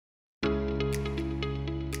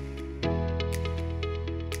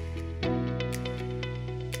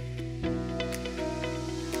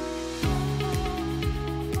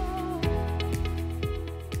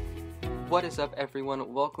What is up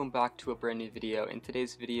everyone, welcome back to a brand new video. In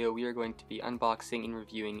today's video we are going to be unboxing and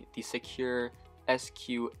reviewing the Sequre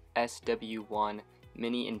SQ-SW1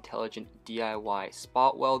 Mini Intelligent DIY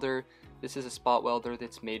Spot Welder. This is a spot welder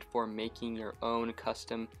that's made for making your own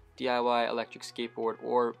custom DIY electric skateboard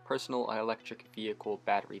or personal electric vehicle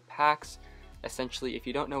battery packs. Essentially, if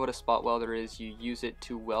you don't know what a spot welder is, you use it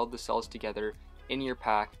to weld the cells together in your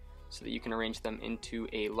pack so that you can arrange them into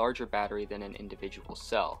a larger battery than an individual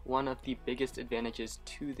cell. One of the biggest advantages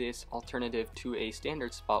to this alternative to a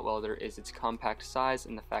standard spot welder is its compact size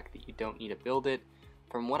and the fact that you don't need to build it.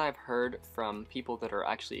 From what I've heard from people that are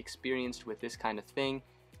actually experienced with this kind of thing,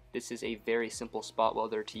 this is a very simple spot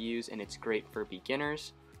welder to use and it's great for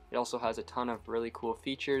beginners. It also has a ton of really cool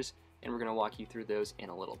features and we're going to walk you through those in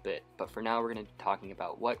a little bit. But for now we're going to be talking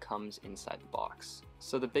about what comes inside the box.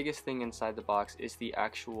 So the biggest thing inside the box is the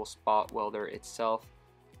actual spot welder itself.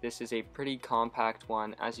 This is a pretty compact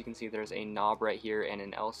one. As you can see, there's a knob right here and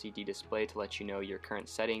an LCD display to let you know your current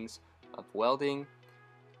settings of welding.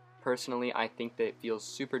 Personally, I think that it feels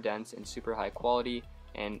super dense and super high quality,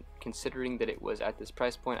 and considering that it was at this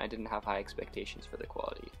price point, I didn't have high expectations for the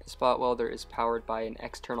quality. The spot welder is powered by an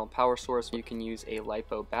external power source. You can use a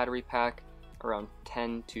LiPo battery pack. Around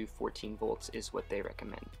 10 to 14 volts is what they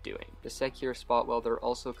recommend doing. The Sequre spot welder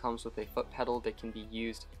also comes with a foot pedal that can be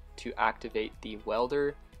used to activate the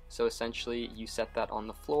welder. So essentially you set that on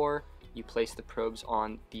the floor, you place the probes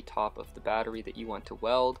on the top of the battery that you want to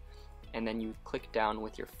weld, and then you click down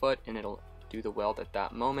with your foot and it'll do the weld at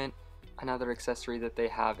that moment. Another accessory that they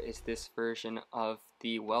have is this version of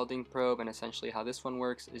the welding probe, and essentially how this one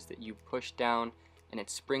works is that you push down and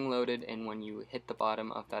it's spring loaded, and when you hit the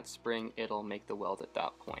bottom of that spring it'll make the weld at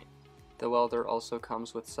that point. The welder also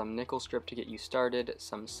comes with some nickel strip to get you started,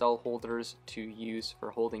 some cell holders to use for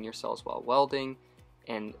holding your cells while welding,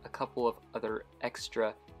 and a couple of other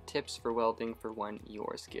extra tips for welding for when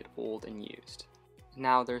yours get old and used.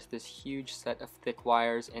 Now there's this huge set of thick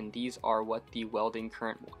wires, and these are what the welding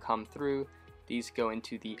current will come through. These go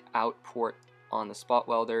into the out port on the spot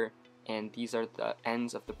welder, and these are the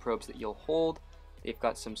ends of the probes that you'll hold. They've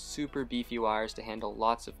got some super beefy wires to handle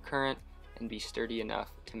lots of current and be sturdy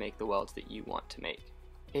enough to make the welds that you want to make.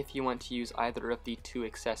 If you want to use either of the two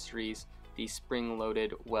accessories, the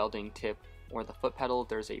spring-loaded welding tip or the foot pedal,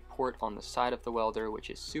 there's a port on the side of the welder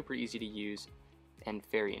which is super easy to use and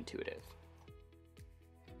very intuitive.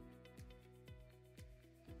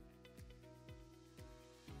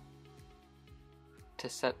 To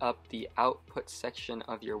set up the output section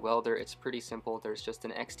of your welder, it's pretty simple. There's just an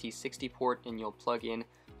XT60 port and you'll plug in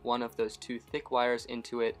one of those two thick wires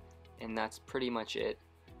into it, and that's pretty much it.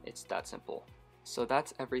 It's that simple. So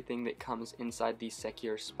that's everything that comes inside the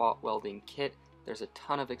Sequre spot welding kit. There's a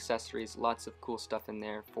ton of accessories, lots of cool stuff in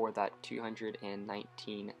there for that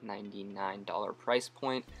 $219.99 price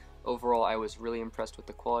point. Overall, I was really impressed with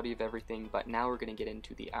the quality of everything, but now we're going to get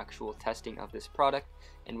into the actual testing of this product,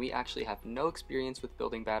 and we actually have no experience with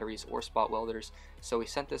building batteries or spot welders, so we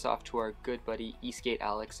sent this off to our good buddy eSkate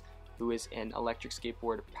Alex, who is an electric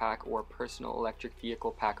skateboard pack or personal electric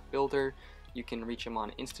vehicle pack builder. You can reach him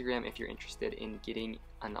on Instagram if you're interested in getting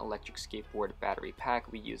an electric skateboard battery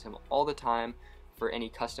pack. We use him all the time for any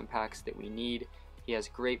custom packs that we need. He has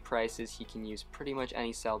great prices, he can use pretty much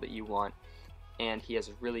any cell that you want, and he has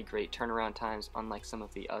really great turnaround times unlike some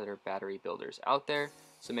of the other battery builders out there.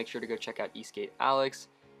 So make sure to go check out eSkate Alex,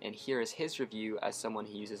 and here is his review as someone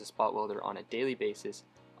who uses a spot welder on a daily basis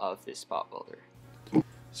of this spot welder.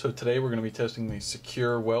 So today we're going to be testing the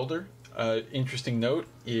Sequre welder. Interesting note,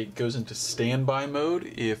 it goes into standby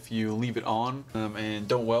mode if you leave it on and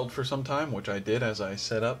don't weld for some time, which I did as I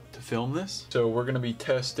set up to film this. So we're going to be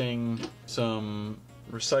testing some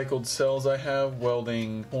recycled cells I have,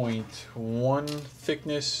 welding 0.1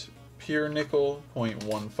 thickness pure nickel,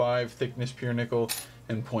 0.15 thickness pure nickel,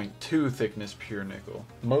 and 0.2 thickness pure nickel.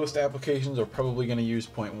 Most applications are probably going to use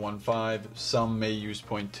 0.15, some may use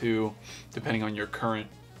 0.2, depending on your current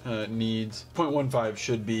needs. 0.15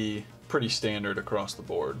 should be pretty standard across the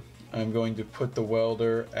board. I'm going to put the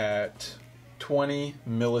welder at 20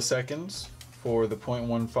 milliseconds for the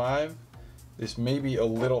 0.15. This may be a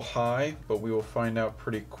little high, but we will find out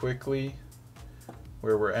pretty quickly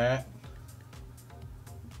where we're at.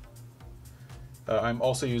 I'm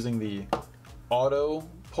also using the auto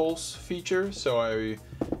pulse feature, so I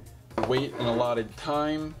wait an allotted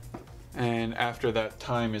time, and after that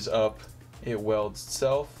time is up, it welds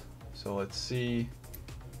itself. So let's see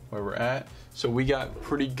where we're at. So we got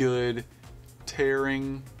pretty good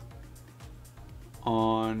tearing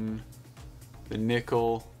on the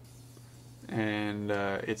nickel, and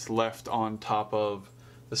it's left on top of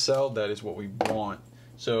the cell. That is what we want.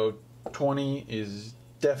 So 20 is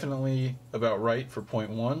definitely about right for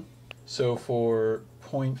 0.1. So for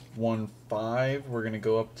 0.15, we're going to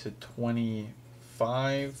go up to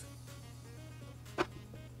 25.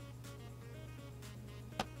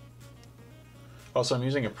 Also, I'm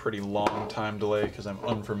using a pretty long time delay because I'm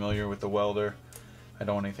unfamiliar with the welder. I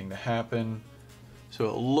don't want anything to happen. So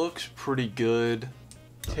it looks pretty good.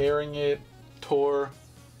 Tearing it, tore.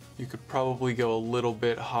 You could probably go a little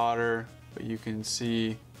bit hotter, but you can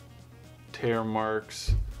see tear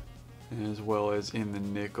marks as well as in the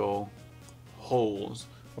nickel holes,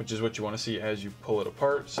 which is what you want to see as you pull it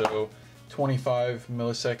apart. So 25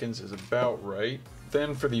 milliseconds is about right.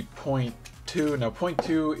 Then for the 0.2, now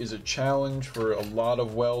 0.2 is a challenge for a lot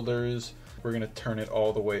of welders. We're going to turn it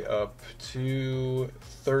all the way up to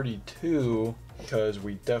 32 because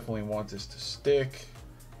we definitely want this to stick,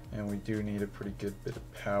 and we do need a pretty good bit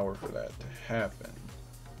of power for that to happen.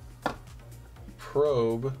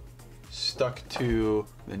 Probe stuck to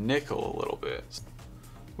the nickel a little bit.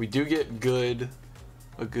 We do get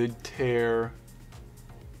a good tear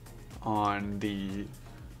on the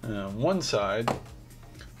one side,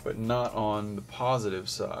 but not on the positive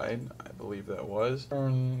side. I believe that was.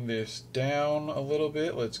 Turn this down a little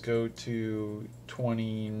bit. Let's go to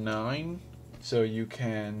 29. So you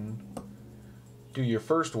can do your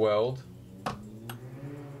first weld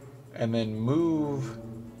and then move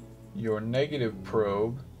your negative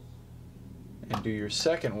probe and do your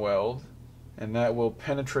second weld, and that will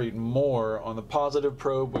penetrate more on the positive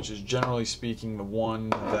probe, which is generally speaking the one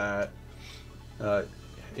that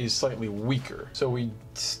is slightly weaker. So we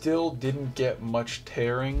still didn't get much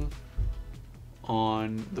tearing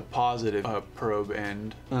on the positive probe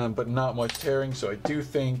end, but not much tearing, so I do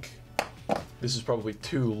think this is probably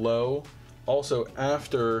too low. Also,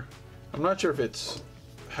 after, I'm not sure if it's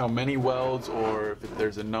how many welds or if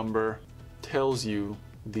there's a number, tells you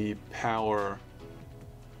the power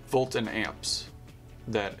volts and amps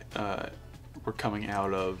that were coming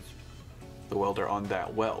out of the welder on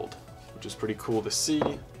that weld, which is pretty cool to see.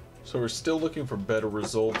 So we're still looking for better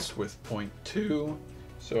results with 0.2.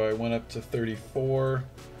 So I went up to 34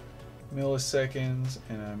 milliseconds,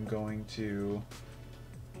 and I'm going to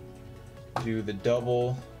do the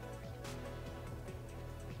double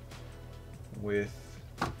with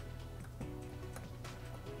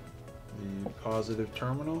the positive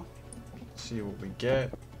terminal. Let's see what we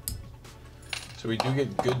get. So we do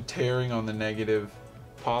get good tearing on the negative.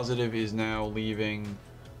 Positive is now leaving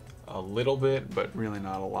a little bit, but really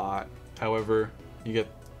not a lot. However, you get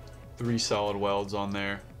 3 solid welds on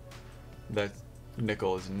there. That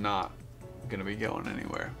nickel is not going to be going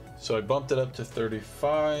anywhere. So I bumped it up to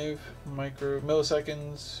 35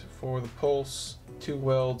 milliseconds for the pulse. 2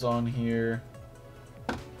 welds on here.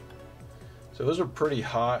 So those are pretty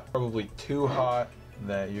hot, probably too hot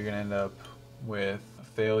that you're going to end up with a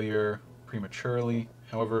failure prematurely.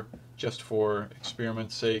 However, just for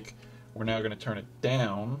experiment's sake, we're now going to turn it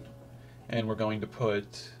down, and we're going to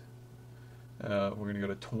put, we're going to go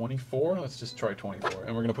to 24. Let's just try 24,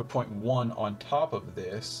 and we're going to put 0.1 on top of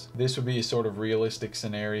this. This would be a sort of realistic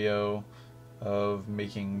scenario of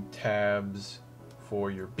making tabs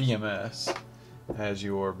for your BMS as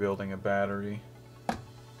you're building a battery.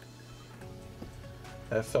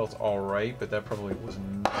 That felt alright, but that probably was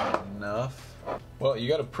not enough. Well, you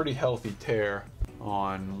got a pretty healthy tear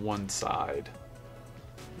on one side,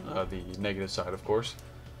 the negative side, of course.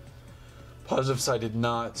 Positive side did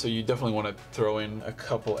not, so you definitely want to throw in a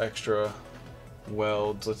couple extra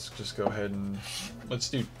welds. Let's just go ahead and let's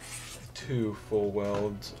do 2 full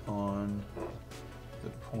welds on the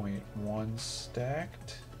 0.1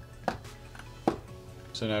 stacked.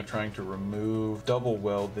 So now trying to remove double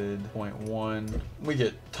welded 0.1. We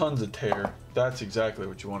get tons of tear. That's exactly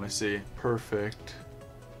what you want to see. Perfect.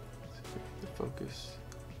 Let's see if we get the focus.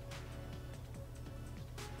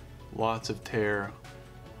 Lots of tear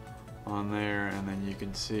on there, and then you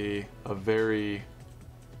can see a very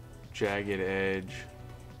jagged edge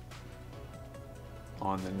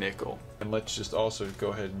on the nickel. And let's just also go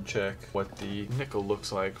ahead and check what the nickel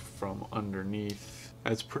looks like from underneath.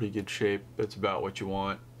 That's pretty good shape. That's about what you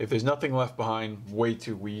want. If there's nothing left behind, way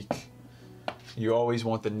too weak. You always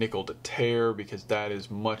want the nickel to tear because that is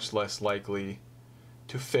much less likely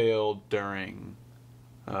to fail during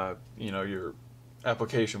you know, your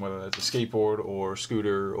application, whether that's a skateboard or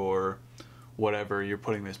scooter or whatever you're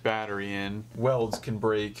putting this battery in. Welds can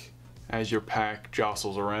break as your pack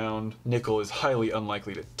jostles around. Nickel is highly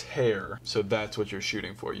unlikely to tear, so that's what you're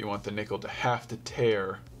shooting for. You want the nickel to have to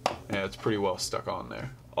tear. Yeah, it's pretty well stuck on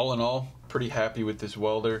there. All in all, pretty happy with this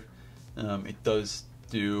welder. It does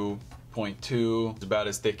do 0.2. It's about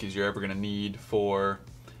as thick as you're ever going to need for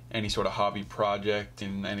any sort of hobby project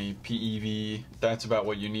in any PEV, that's about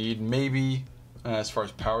what you need. Maybe as far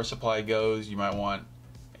as power supply goes, you might want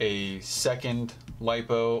a second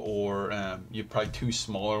LiPo, or you probably 2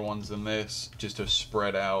 smaller ones than this, just to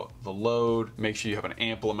spread out the load. Make sure you have an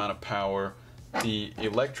ample amount of power. The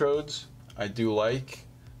electrodes I do like.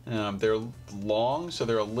 They're long, so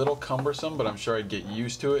they're a little cumbersome, but I'm sure I'd get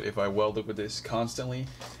used to it if I welded with this constantly.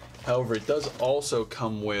 However, it does also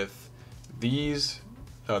come with these,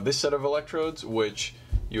 this set of electrodes, which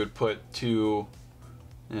you would put 2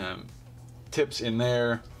 tips in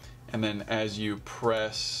there, and then as you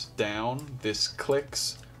press down, this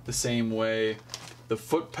clicks the same way the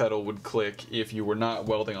foot pedal would click if you were not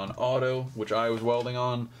welding on auto, which I was welding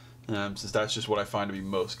on, since that's just what I find to be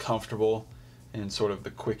most comfortable and sort of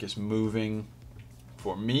the quickest moving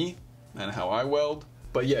for me and how I weld.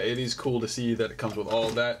 But yeah, it is cool to see that it comes with all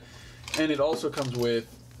of that. And it also comes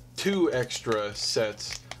with 2 extra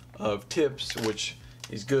sets of tips, which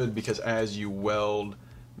is good because as you weld,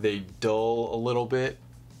 they dull a little bit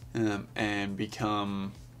and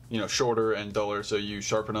become, shorter and duller. So you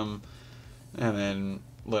sharpen them and then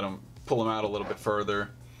pull them out a little bit further.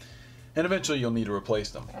 And eventually you'll need to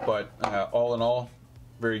replace them. But all in all,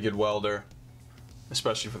 very good welder,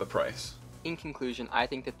 especially for the price. In conclusion, I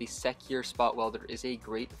think that the Sequre Spot Welder is a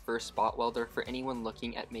great first spot welder for anyone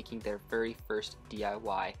looking at making their very first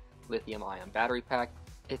DIY lithium-ion battery pack.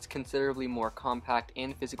 It's considerably more compact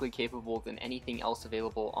and physically capable than anything else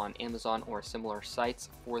available on Amazon or similar sites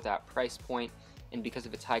for that price point, and because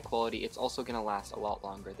of its high quality, it's also going to last a lot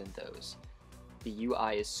longer than those. The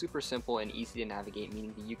UI is super simple and easy to navigate,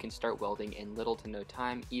 meaning that you can start welding in little to no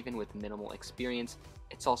time, even with minimal experience.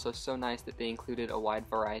 It's also so nice that they included a wide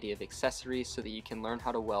variety of accessories so that you can learn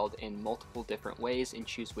how to weld in multiple different ways and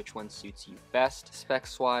choose which one suits you best.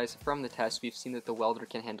 Specs-wise, from the test, we've seen that the welder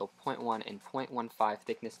can handle 0.1 and 0.15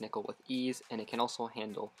 thickness nickel with ease, and it can also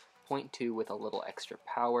handle 0.2 with a little extra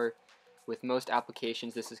power. With most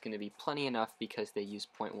applications, this is going to be plenty enough because they use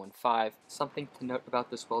 0.15. Something to note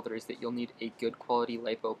about this welder is that you'll need a good quality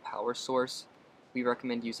LiPo power source. We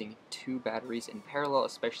recommend using 2 batteries in parallel,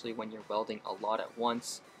 especially when you're welding a lot at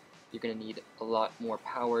once. You're going to need a lot more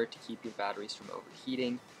power to keep your batteries from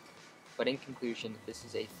overheating. But in conclusion, this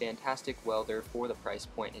is a fantastic welder for the price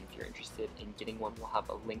point, and if you're interested in getting one, we'll have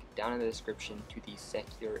a link down in the description to the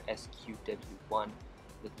Sequre SQ-SW1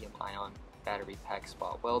 lithium-ion battery pack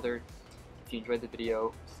spot welder. If you enjoyed the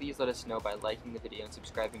video, please let us know by liking the video and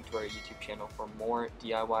subscribing to our YouTube channel for more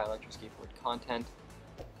DIY electric skateboard content.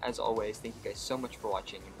 As always, thank you guys so much for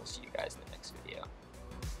watching, and we'll see you guys in the next video.